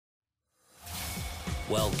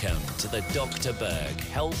Welcome to the Dr. Berg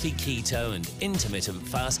Healthy Keto and Intermittent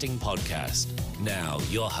Fasting Podcast. Now,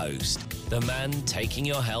 your host, the man taking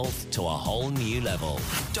your health to a whole new level,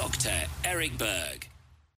 Dr. Eric Berg.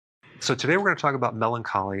 So today we're going to talk about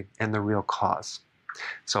melancholy and the real cause.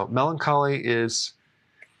 So melancholy is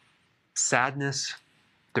sadness,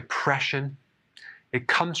 depression. It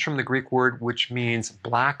comes from the Greek word which means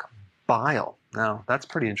black bile. Now, that's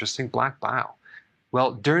pretty interesting, black bile.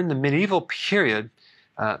 Well, during the medieval period,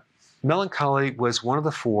 melancholy was one of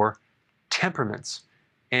the four temperaments,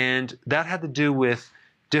 and that had to do with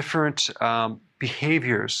different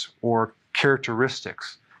behaviors or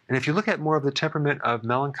characteristics. And if you look at more of the temperament of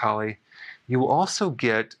melancholy, you will also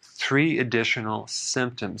get 3 additional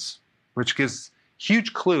symptoms, which gives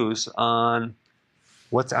huge clues on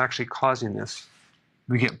what's actually causing this.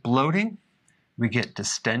 We get bloating, we get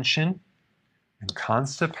distension, and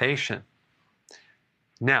constipation.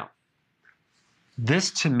 Now,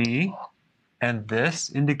 this to me and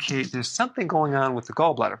this indicate there's something going on with the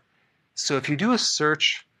gallbladder. So if you do a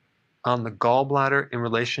search on the gallbladder in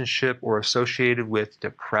relationship or associated with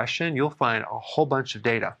depression, you'll find a whole bunch of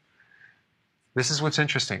data. This is what's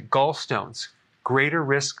interesting. Gallstones, greater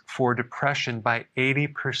risk for depression by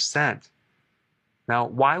 80%. Now,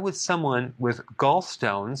 why would someone with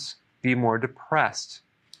gallstones be more depressed?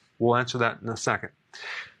 We'll answer that in a second.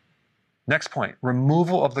 Next point,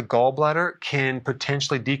 removal of the gallbladder can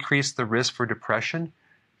potentially decrease the risk for depression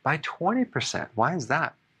by 20%. Why is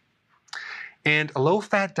that? And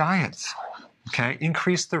low-fat diets,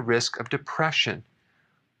 increase the risk of depression.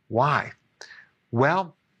 Why?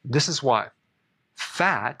 Well, this is why.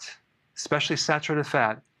 Fat, especially saturated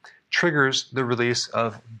fat, triggers the release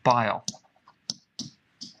of bile.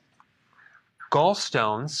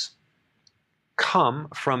 Gallstones come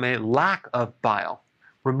from a lack of bile.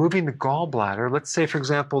 Removing the gallbladder, let's say, for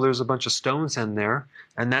example, there's a bunch of stones in there,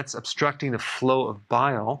 and that's obstructing the flow of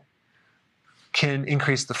bile, can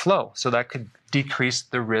increase the flow. So that could decrease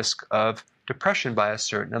the risk of depression by a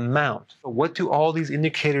certain amount. What do all these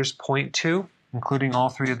indicators point to, including all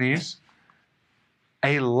 3 of these?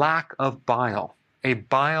 A lack of bile, a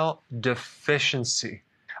bile deficiency.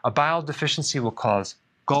 A bile deficiency will cause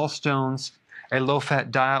gallstones. A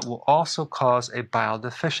low-fat diet will also cause a bile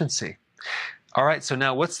deficiency. All right, so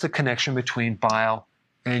now what's the connection between bile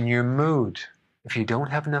and your mood? If you don't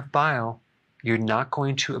have enough bile, you're not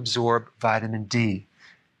going to absorb vitamin D.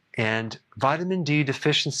 And vitamin D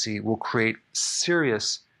deficiency will create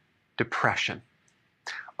serious depression.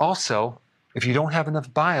 Also, if you don't have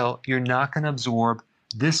enough bile, you're not going to absorb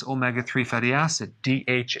this omega-3 fatty acid,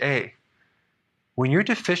 DHA. When you're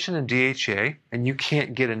deficient in DHA and you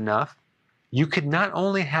can't get enough, you could not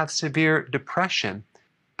only have severe depression,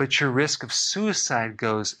 but your risk of suicide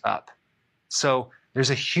goes up. So there's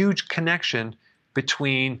a huge connection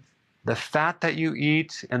between the fat that you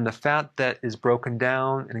eat and the fat that is broken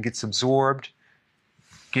down and gets absorbed,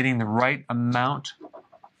 getting the right amount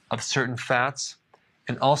of certain fats.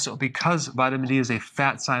 And also, because vitamin D is a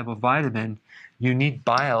fat-soluble vitamin, you need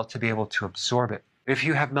bile to be able to absorb it. If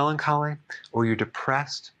you have melancholy or you're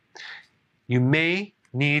depressed, you may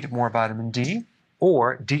need more vitamin D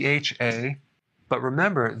or DHA. But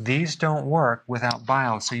remember, these don't work without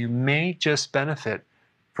bile, so you may just benefit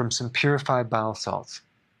from some purified bile salts.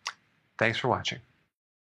 Thanks for watching.